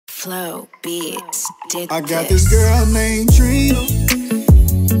Flow Beats did I got this girl named Trina,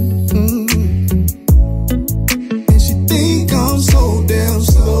 and she think I'm so damn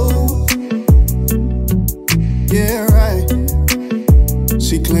slow. Yeah, right.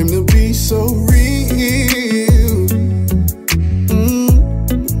 She claimed to be so real.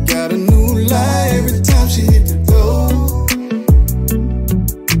 Got a new lie every time she hit the door.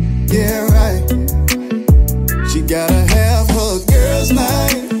 Yeah, right. She gotta have her girls'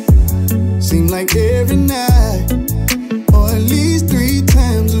 night. Seem like every night, or at least 3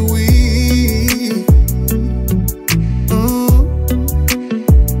 times a week.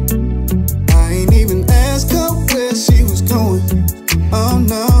 I ain't even asked her where she was going. Oh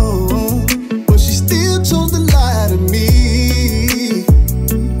no, but she still chose to lie to me.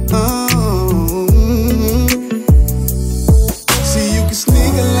 See, you can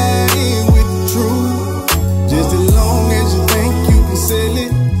sneak a lie in with the truth, just as long as you think you can sell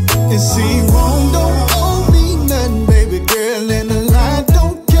it. And see, wrong don't owe me nothing, baby girl, and a lie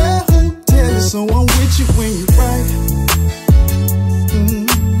don't care who tell it. So I'm with you when you're right.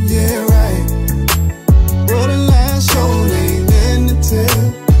 Yeah, right. But a lie sure ain't nothing to tell.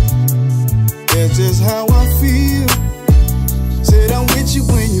 That's just how I feel. Said I'm with you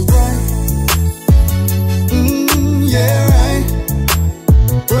when you're right. Yeah, right.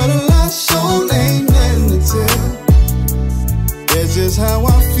 But a lie sure ain't nothing to tell. That's just how I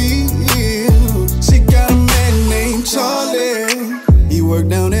feel. She got a man named Charlie. He worked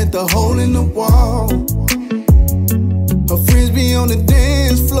down at the hole in the wall. Her friends be on the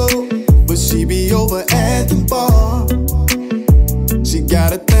dance floor, but she be over at the bar. She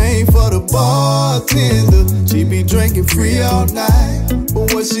got a thing for the bartender. She be drinking free all night.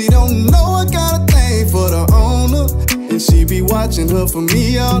 But what she don't know, I got a thing for the owner, and she be watching her for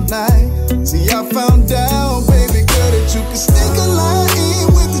me all night. See, I found out, baby girl, that you can stick a lie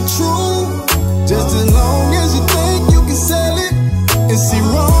in with the truth, just as long as you think you can sell it. And see,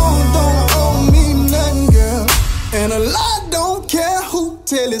 wrong don't owe me nothing, girl, and a lie don't care who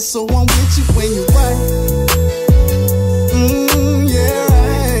tell it. So I'm with you when you're right. Yeah,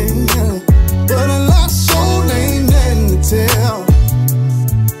 right. But a lie sure ain't nothing to tell.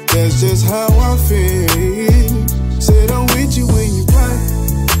 That's just how I feel. Said I'm with you when you're right.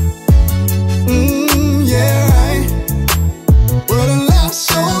 Yeah, right. But a lie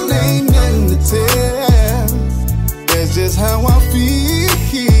sure ain't nothing to tell. That's just how I feel.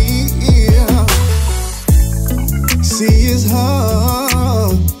 See, it's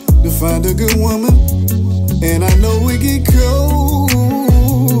hard to find a good woman, and I know it get cold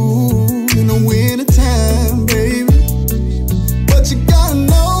in the winter time, baby. But you gotta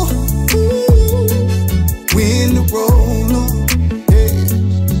know when to roll up. Hey.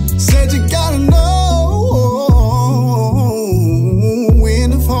 Said you gotta know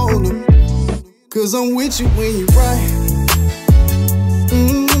when to fold up. 'Cause I'm with you when you're right.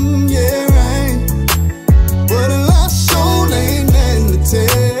 Yeah, right. But a lie sure ain't nothing to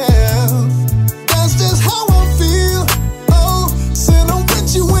tell. That's just how I feel. Oh, said I'm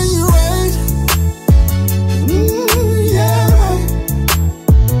with you when you're right. Yeah, right.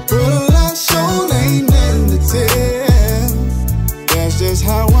 But a lie sure ain't nothing to tell. That's just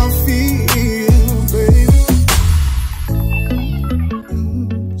how I feel, baby.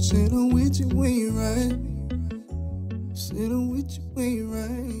 Said I'm with you when you're right. Said I'm with you when you're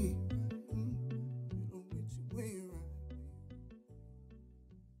right.